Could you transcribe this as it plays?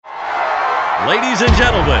Ladies and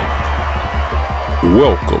gentlemen,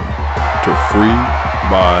 welcome to Free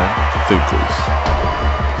Mind Thinkers.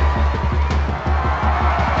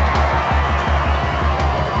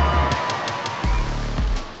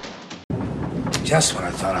 Just when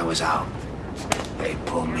I thought I was out, they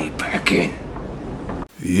pulled me back in.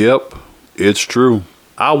 Yep, it's true.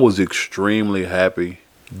 I was extremely happy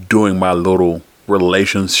doing my little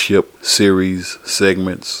relationship series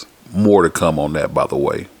segments. More to come on that, by the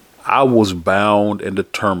way. I was bound and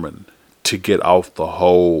determined to get off the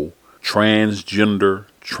whole transgender,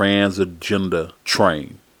 transagenda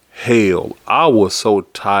train. Hell, I was so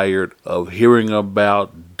tired of hearing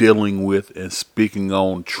about, dealing with, and speaking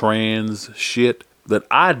on trans shit that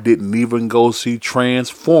I didn't even go see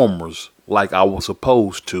Transformers like I was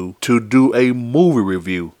supposed to do a movie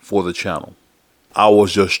review for the channel. I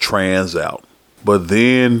was just trans out. But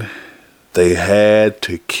then they had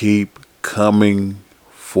to keep coming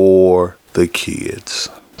for the kids.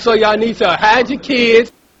 So y'all need to hide your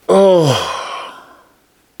kids. Oh,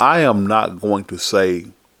 I am not going to say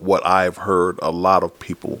what I've heard a lot of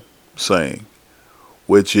people saying,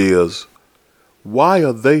 which is, why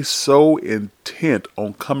are they so intent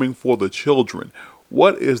on coming for the children?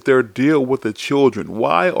 What is their deal with the children?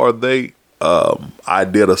 Why are they... I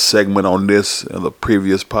did a segment on this in the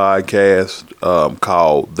previous podcast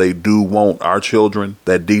called They Do Want Our Children,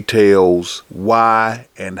 that details why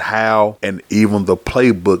and how and even the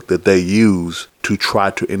playbook that they use to try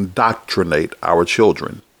to indoctrinate our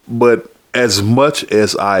children. But as much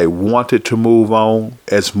as I wanted to move on,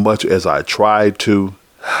 as much as I tried to,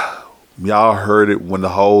 y'all heard it when the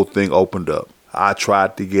whole thing opened up. I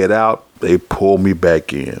tried to get out, they pulled me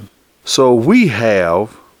back in. So we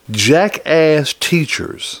have jackass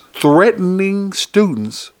teachers threatening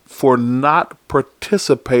students for not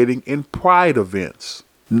participating in pride events.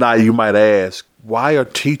 Now you might ask, why are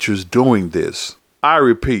teachers doing this? I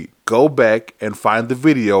repeat, go back and find the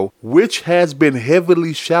video, which has been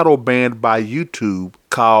heavily shadow banned by YouTube,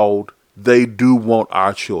 called They Do Want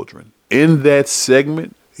Our Children. In that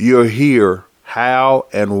segment, you'll hear how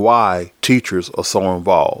and why teachers are so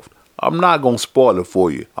involved. I'm not going to spoil it for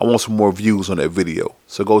you. I want some more views on that video,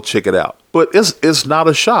 so go check it out. But it's not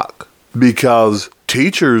a shock, because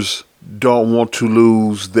teachers don't want to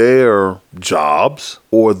lose their jobs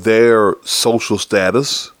or their social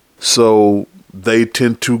status, so they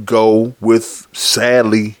tend to go with,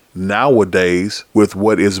 sadly, nowadays, with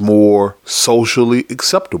what is more socially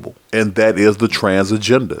acceptable, and that is the trans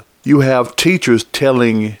agenda. You have teachers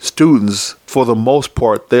telling students, for the most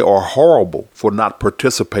part, they are horrible for not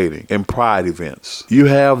participating in pride events. You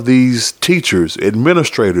have these teachers,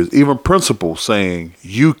 administrators, even principals saying,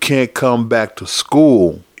 you can't come back to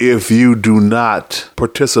school if you do not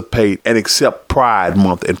participate and accept Pride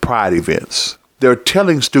Month and Pride events. They're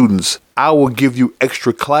telling students, I will give you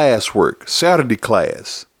extra classwork, Saturday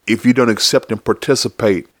class, if you don't accept and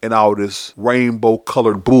participate in all this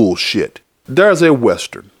rainbow-colored bullshit. There's a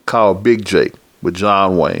Western called Big Jake with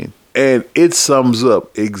John Wayne, and it sums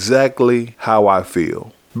up exactly how I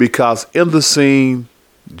feel. Because in the scene,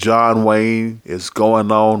 John Wayne is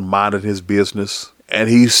going on minding his business, and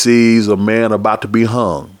he sees a man about to be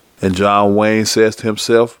hung. And John Wayne says to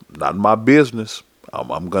himself, not my business.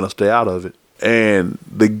 I'm going to stay out of it. And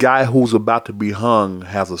the guy who's about to be hung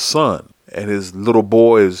has a son, and his little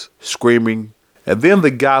boy is screaming. And then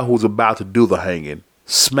the guy who's about to do the hanging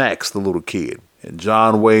smacks the little kid. And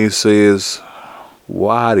John Wayne says,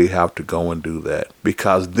 why do you have to go and do that?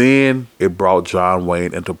 Because then it brought John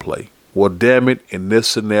Wayne into play. Well, damn it, in this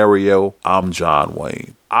scenario, I'm John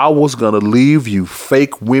Wayne. I was going to leave you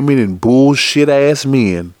fake women and bullshit ass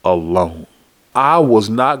men alone. I was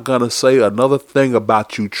not going to say another thing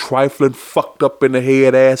about you trifling, fucked up in the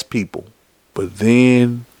head ass people. But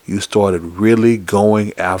then you started really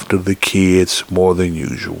going after the kids more than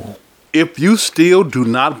usual. If you still do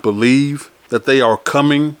not believe that they are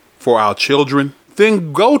coming for our children,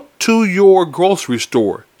 then go to your grocery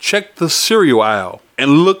store, check the cereal aisle,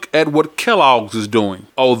 and look at what Kellogg's is doing.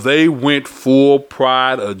 Oh, they went full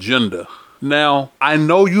pride agenda. Now, I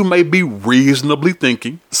know you may be reasonably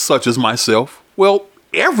thinking, such as myself, well,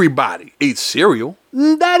 everybody eats cereal.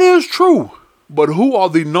 That is true. But who are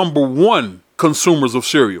the number one consumers of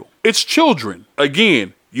cereal? It's children.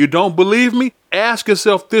 Again, you don't believe me? Ask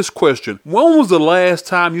yourself this question. When was the last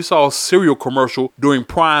time you saw a cereal commercial during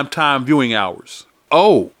prime time viewing hours?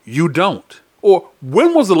 Oh, you don't. Or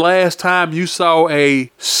when was the last time you saw a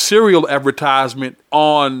cereal advertisement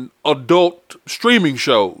on adult streaming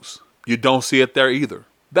shows? You don't see it there either.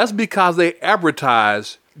 That's because they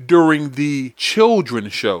advertise during the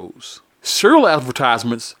children's shows. Serial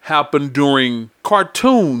advertisements happen during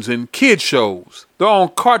cartoons and kid shows. They're on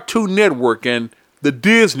Cartoon Network and the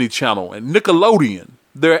Disney Channel and Nickelodeon.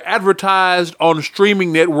 They're advertised on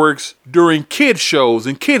streaming networks during kids shows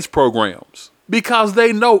and kids programs. Because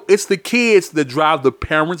they know it's the kids that drive the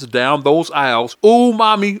parents down those aisles. Ooh,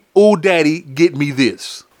 mommy, ooh, daddy, get me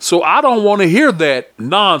this. So I don't want to hear that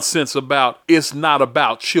nonsense about it's not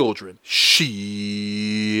about children.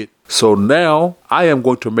 Shit. So now I am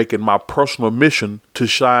going to make it my personal mission to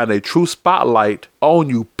shine a true spotlight on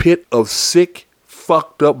you pit of sick,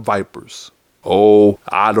 fucked up vipers. Oh,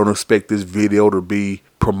 I don't expect this video to be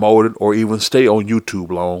promoted or even stay on YouTube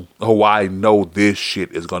long. Oh, I know this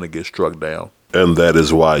shit is going to get struck down. And that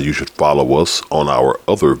is why you should follow us on our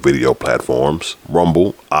other video platforms,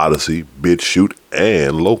 Rumble, Odyssey, BitChute,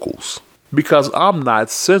 and Locals. Because I'm not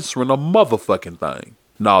censoring a motherfucking thing.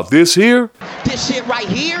 Now this here. This shit right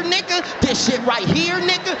here, nigga. This shit right here,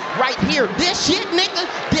 nigga. Right here, this shit,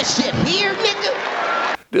 nigga. This shit here,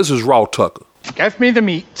 nigga. This is Raw Tucker. Give me the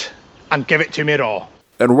meat and give it to me raw.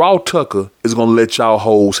 And Raw Tucker is going to let y'all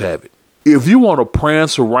hoes have it. If you want to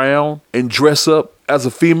prance around and dress up as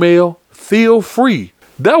a female, feel free.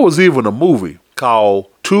 There was even a movie called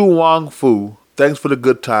Tu Wong Fu, Thanks for the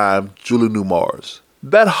Good Time, Julie Newmars.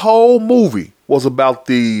 That whole movie was about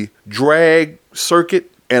the drag circuit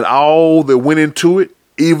and all that went into it,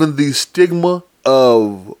 even the stigma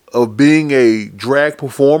of being a drag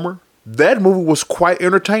performer. That movie was quite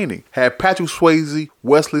entertaining. Had Patrick Swayze,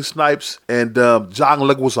 Wesley Snipes, and John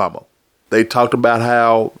Leguizamo. They talked about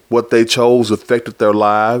how what they chose affected their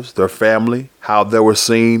lives, their family, how they were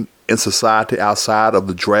seen in society outside of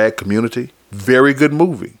the drag community. Very good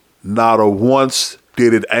movie. Not a once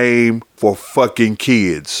did it aim for fucking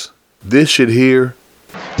kids. This shit here.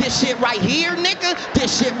 This shit right here, nigga.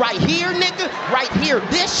 This shit right here, nigga. Right here,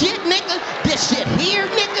 this shit, nigga. This shit here,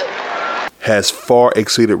 nigga. Has far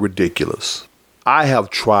exceeded ridiculous. I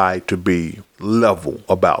have tried to be level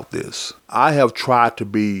about this. I have tried to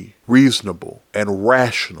be reasonable and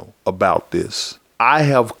rational about this. I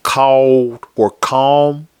have called for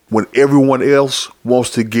calm when everyone else wants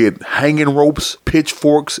to get hanging ropes,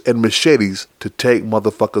 pitchforks, and machetes to take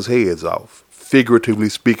motherfuckers' heads off. Figuratively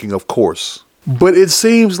speaking, of course. But it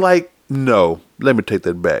seems like, no, let me take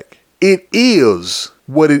that back. It is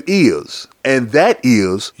what it is. And that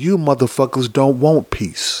is, you motherfuckers don't want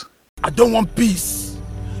peace. I don't want peace.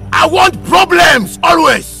 I want problems,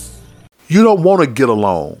 always. You don't want to get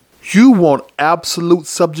along. You want absolute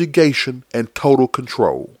subjugation and total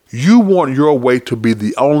control. You want your way to be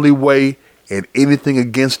the only way, and anything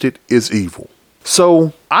against it is evil.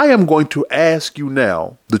 So I am going to ask you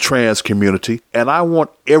now, the trans community, and I want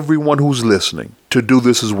everyone who's listening to do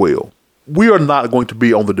this as well. We are not going to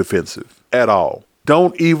be on the defensive at all.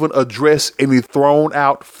 Don't even address any thrown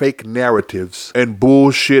out fake narratives and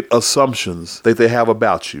bullshit assumptions that they have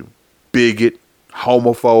about you. Bigot,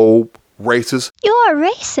 homophobe, racist. You're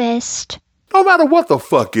a racist. No matter what the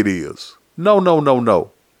fuck it is.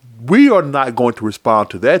 No. We are not going to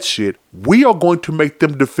respond to that shit. We are going to make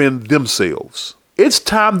them defend themselves. It's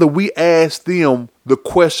time that we ask them the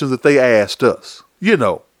questions that they asked us. You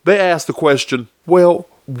know, they asked the question, well,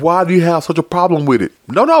 why do you have such a problem with it?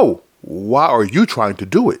 No. Why are you trying to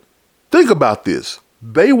do it? Think about this.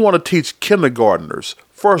 They want to teach kindergartners,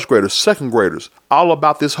 first graders, second graders, all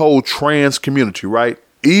about this whole trans community, right?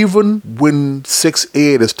 Even when sex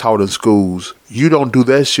ed is taught in schools, you don't do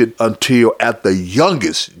that shit until at the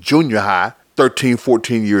youngest, junior high, 13,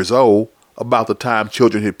 14 years old, about the time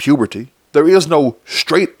children hit puberty. There is no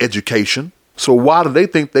straight education. So why do they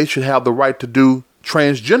think they should have the right to do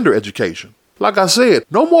transgender education? Like I said,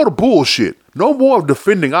 no more the bullshit. No more of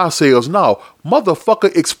defending ourselves now.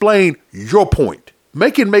 Motherfucker, explain your point.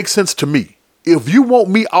 Make it make sense to me. If you want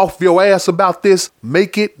me off your ass about this,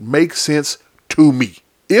 make it make sense to me.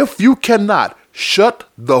 If you cannot, shut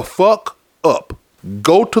the fuck up.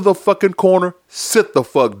 Go to the fucking corner, sit the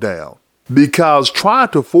fuck down. Because trying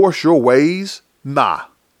to force your ways, nah.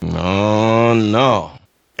 No.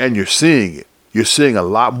 And you're seeing it. You're seeing a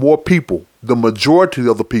lot more people. The majority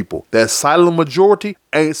of the people, that silent majority,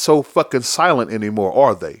 ain't so fucking silent anymore,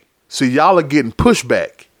 are they? See, y'all are getting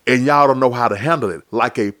pushback, and y'all don't know how to handle it.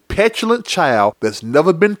 Like a petulant child that's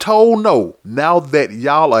never been told no. Now that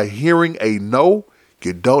y'all are hearing a no,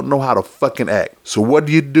 you don't know how to fucking act. So what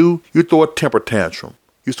do? You throw a temper tantrum.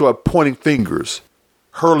 You start pointing fingers,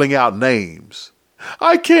 hurling out names.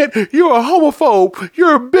 I can't, you're a homophobe,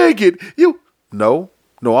 you're a bigot, No,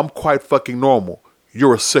 I'm quite fucking normal.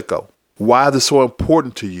 You're a sicko. Why is it so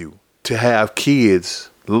important to you to have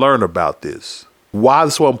kids learn about this? Why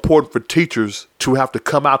is it so important for teachers to have to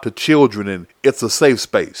come out to children and it's a safe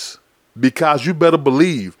space? Because you better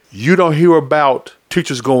believe you don't hear about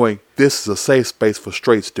teachers going, this is a safe space for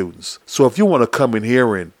straight students. So if you want to come in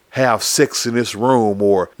here and have sex in this room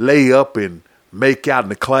or lay up and make out in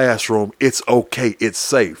the classroom, it's okay, it's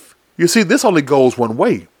safe. You see, this only goes one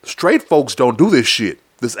way. Straight folks don't do this shit.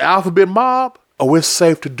 This alphabet mob, oh, it's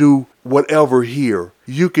safe to do whatever here.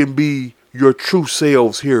 You can be your true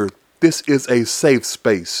selves here. This is a safe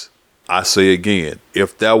space. I say again,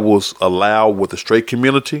 if that was allowed with the straight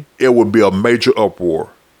community, it would be a major uproar.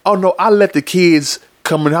 Oh no, I let the kids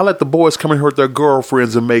come in, I let the boys come in here with their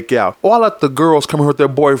girlfriends and make out. Or I let the girls come in here with their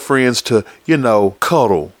boyfriends to,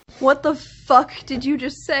 cuddle. What the fuck did you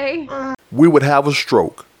just say? We would have a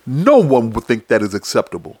stroke. No one would think that is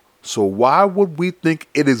acceptable. So why would we think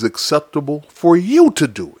it is acceptable for you to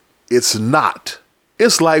do it? It's not.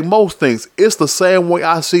 It's like most things. It's the same way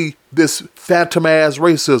I see this phantom ass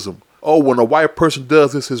racism. Oh, when a white person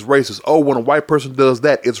does this, it's racist. Oh, when a white person does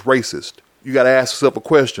that, it's racist. You got to ask yourself a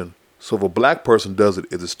question. So if a black person does it,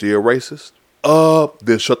 is it still racist?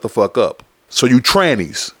 Then shut the fuck up. So you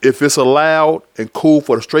trannies, if it's allowed and cool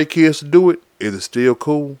for the straight kids to do it, is it still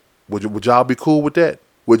cool? Would y'all be cool with that?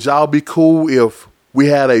 Would y'all be cool if we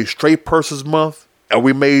had a straight persons month and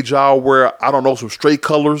we made y'all wear, I don't know, some straight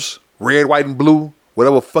colors, red, white, and blue,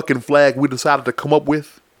 whatever fucking flag we decided to come up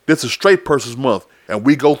with? This is straight persons month. And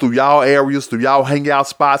we go through y'all areas, through y'all hangout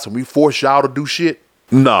spots, and we force y'all to do shit?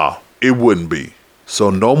 Nah, it wouldn't be. So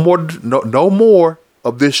no more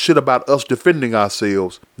of this shit about us defending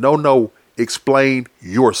ourselves. No, explain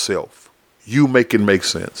yourself. You make it make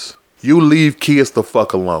sense. You leave kids the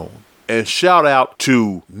fuck alone. And shout out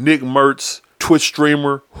to Nick Mertz, Twitch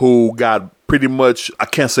streamer, who got pretty much, I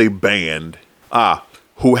can't say banned,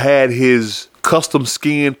 who had his custom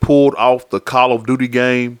skin pulled off the Call of Duty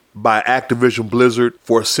game by Activision Blizzard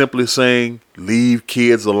for simply saying, leave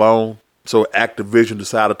kids alone. So Activision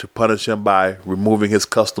decided to punish him by removing his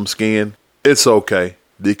custom skin. It's okay,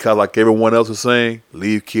 because like everyone else is saying,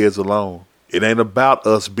 leave kids alone. It ain't about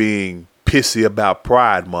us being pissy about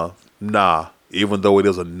Pride Month. Nah, even though it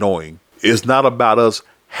is annoying. It's not about us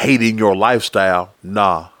hating your lifestyle.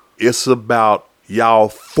 Nah, it's about y'all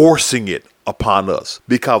forcing it upon us,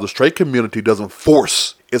 because the straight community doesn't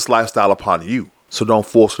force its lifestyle upon you. So don't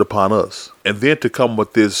force it upon us. And then to come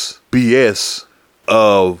with this BS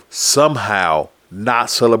of somehow not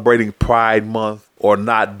celebrating Pride Month or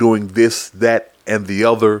not doing this, that, and the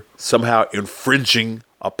other, somehow infringing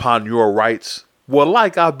upon your rights. Well,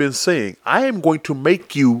 like I've been saying, I am going to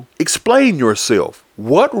make you explain yourself.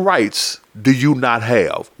 What rights do you not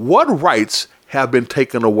have? What rights have been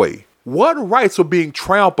taken away? What rights are being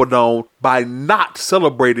trampled on by not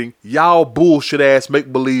celebrating y'all bullshit ass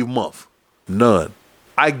make-believe month? None.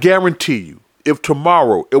 I guarantee you, if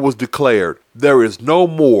tomorrow it was declared there is no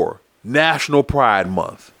more National Pride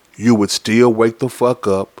Month, you would still wake the fuck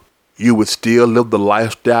up. You would still live the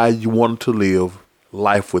lifestyle you wanted to live.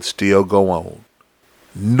 Life would still go on.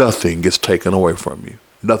 Nothing gets taken away from you.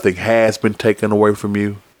 Nothing has been taken away from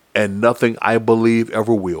you. And nothing, I believe,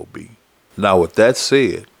 ever will be. Now, with that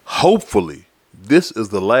said, hopefully, this is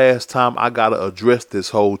the last time I gotta address this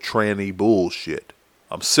whole tranny bullshit.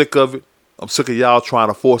 I'm sick of it. I'm sick of y'all trying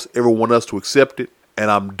to force everyone else to accept it. And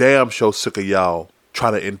I'm damn sure sick of y'all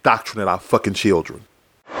trying to indoctrinate our fucking children.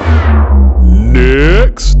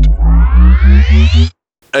 Next.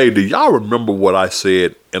 Hey, do y'all remember what I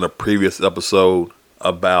said in a previous episode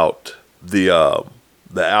about the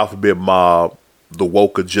alphabet mob, the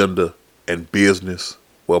woke agenda, and business?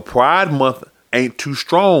 Well, Pride Month ain't too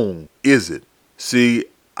strong, is it? See,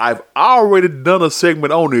 I've already done a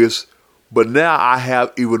segment on this, but now I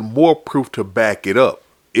have even more proof to back it up.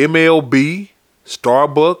 MLB,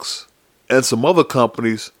 Starbucks, and some other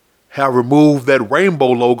companies have removed that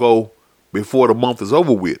rainbow logo before the month is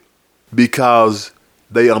over with, because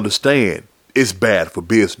they understand it's bad for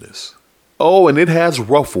business. Oh, and it has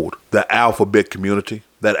ruffled the alphabet community.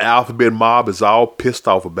 That alphabet mob is all pissed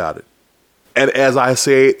off about it. And as I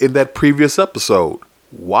said in that previous episode,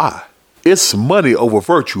 why? It's money over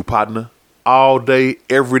virtue, partner. All day,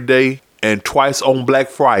 every day, and twice on Black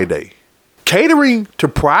Friday. Catering to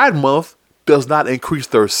Pride Month does not increase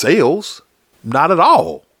their sales. Not at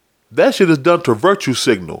all. That shit is done to virtue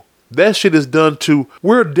signal. That shit is done to,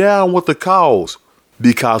 we're down with the cause.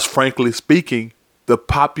 Because frankly speaking, the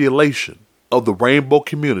population of the rainbow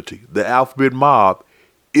community, the alphabet mob,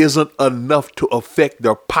 isn't enough to affect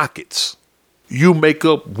their pockets. You make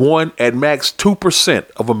up 1 at max 2%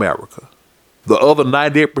 of America. The other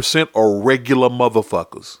 98% are regular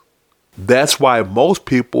motherfuckers. That's why most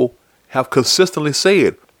people have consistently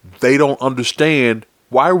said they don't understand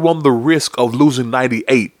why run the risk of losing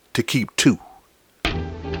 98 to keep 2.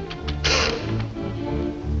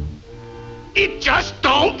 It just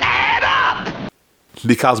don't add up.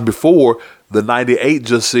 Because before, the 98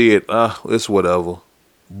 just said, it's whatever.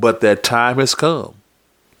 But that time has come.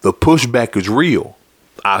 The pushback is real.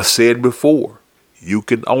 I said before, you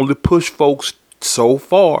can only push folks so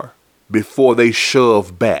far before they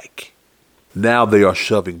shove back. Now they are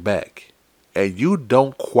shoving back. And you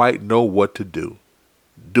don't quite know what to do.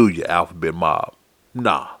 Do you, Alphabet Mob?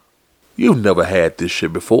 Nah. You've never had this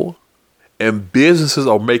shit before. And businesses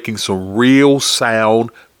are making some real sound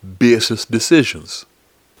business decisions.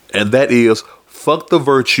 And that is, fuck the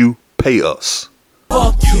virtue, pay us.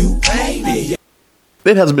 Fuck you, baby.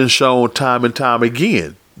 It has been shown time and time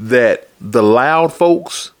again that the loud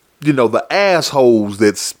folks, the assholes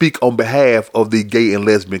that speak on behalf of the gay and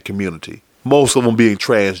lesbian community, most of them being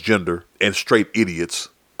transgender and straight idiots,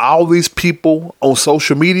 all these people on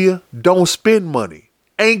social media don't spend money,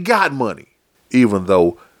 ain't got money. Even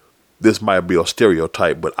though this might be a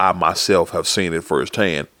stereotype, but I myself have seen it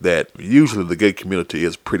firsthand that usually the gay community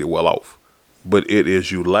is pretty well off. But it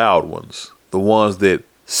is you loud ones, the ones that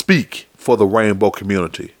speak for the rainbow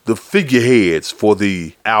community, the figureheads for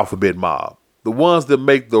the Alphabet Mob, the ones that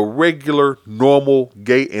make the regular, normal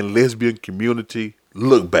gay and lesbian community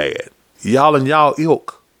look bad. Y'all and y'all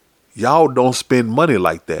ilk. Y'all don't spend money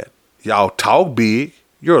like that. Y'all talk big.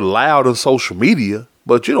 You're loud on social media,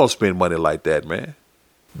 but you don't spend money like that, man.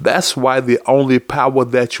 That's why the only power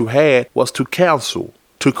that you had was to counsel,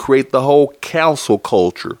 to create the whole counsel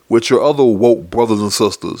culture with your other woke brothers and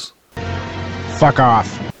sisters. Fuck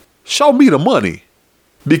off. Show me the money.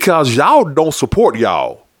 Because y'all don't support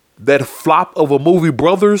y'all. That flop of a movie,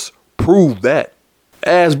 Brothers, proved that.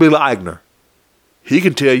 Ask Billy Eichner. He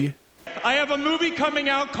can tell you. I have a movie coming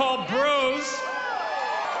out called Bros.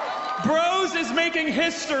 Bros is making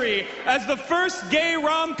history as the first gay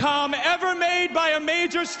rom-com ever made by a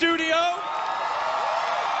major studio.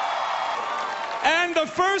 And the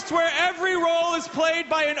first where every role is played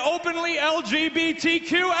by an openly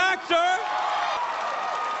LGBTQ actor.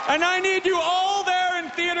 And I need you all there in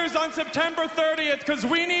theaters on September 30th because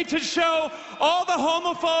we need to show all the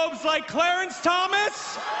homophobes like Clarence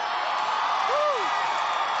Thomas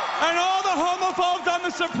and all the homophobes on the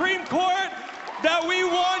Supreme Court that we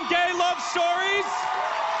want gay love stories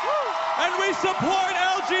and we support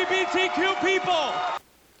LGBTQ people.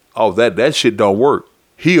 Oh, that shit don't work.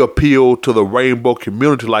 He appealed to the rainbow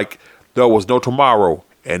community like there was no tomorrow,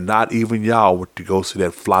 and not even y'all went to go see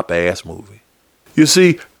that flop ass movie. You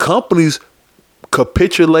see, companies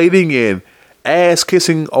capitulating and ass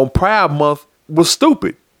kissing on Pride Month was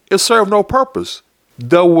stupid. It served no purpose.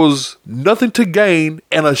 There was nothing to gain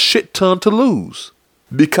and a shit ton to lose.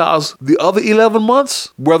 Because the other 11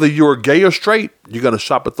 months, whether you're gay or straight, you're going to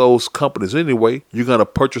shop at those companies anyway. You're going to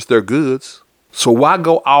purchase their goods. So why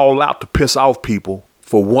go all out to piss off people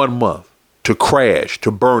for 1 month? To crash,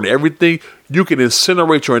 to burn everything? You can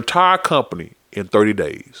incinerate your entire company in 30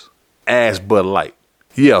 days. Ask Bud Light.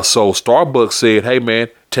 Yeah, so Starbucks said, hey man,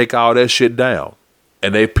 take all that shit down.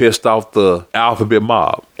 And they pissed off the Alphabet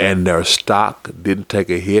Mob. And their stock didn't take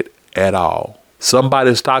a hit at all.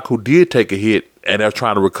 Somebody's stock who did take a hit and they're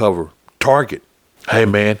trying to recover. Target. Hey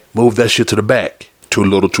man, move that shit to the back. Too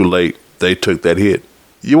little, too late. They took that hit.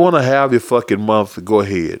 You want to have your fucking month, go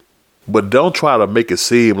ahead. But don't try to make it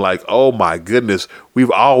seem like, oh my goodness, we've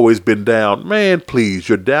always been down. Man, please,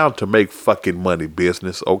 you're down to make fucking money,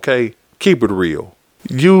 business, okay? Keep it real.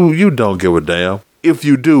 You don't give a damn. If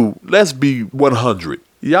you do, let's be 100.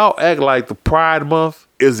 Y'all act like the Pride Month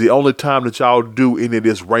is the only time that y'all do any of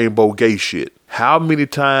this rainbow gay shit. How many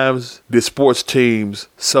times did sports teams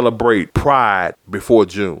celebrate Pride before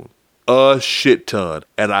June? A shit ton.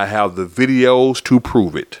 And I have the videos to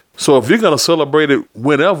prove it. So if you're going to celebrate it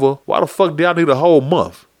whenever, why the fuck do y'all need a whole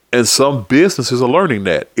month? And some businesses are learning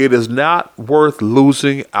that. It is not worth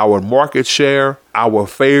losing our market share, our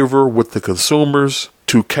favor with the consumers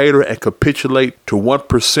to cater and capitulate to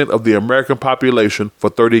 1% of the American population for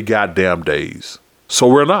 30 goddamn days. So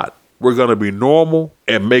we're not. We're going to be normal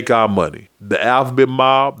and make our money. The Alphabet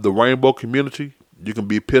Mob, the rainbow community, you can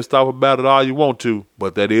be pissed off about it all you want to,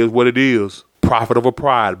 but that is what it is. Profit over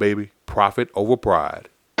pride, baby. Profit over pride.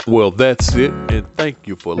 Well, that's it, and thank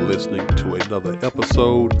you for listening to another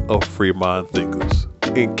episode of Free Mind Thinkers.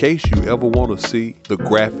 In case you ever want to see the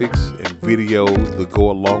graphics and videos that go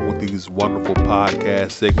along with these wonderful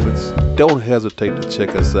podcast segments, don't hesitate to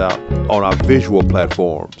check us out on our visual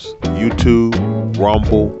platforms, YouTube,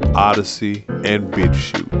 Rumble, Odyssey, and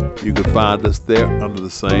BitChute. You can find us there under the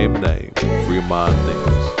same name, Free Mind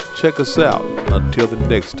Thinkers. Check us out. Until the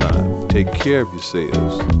next time, take care of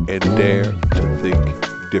yourselves and dare to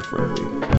think differently.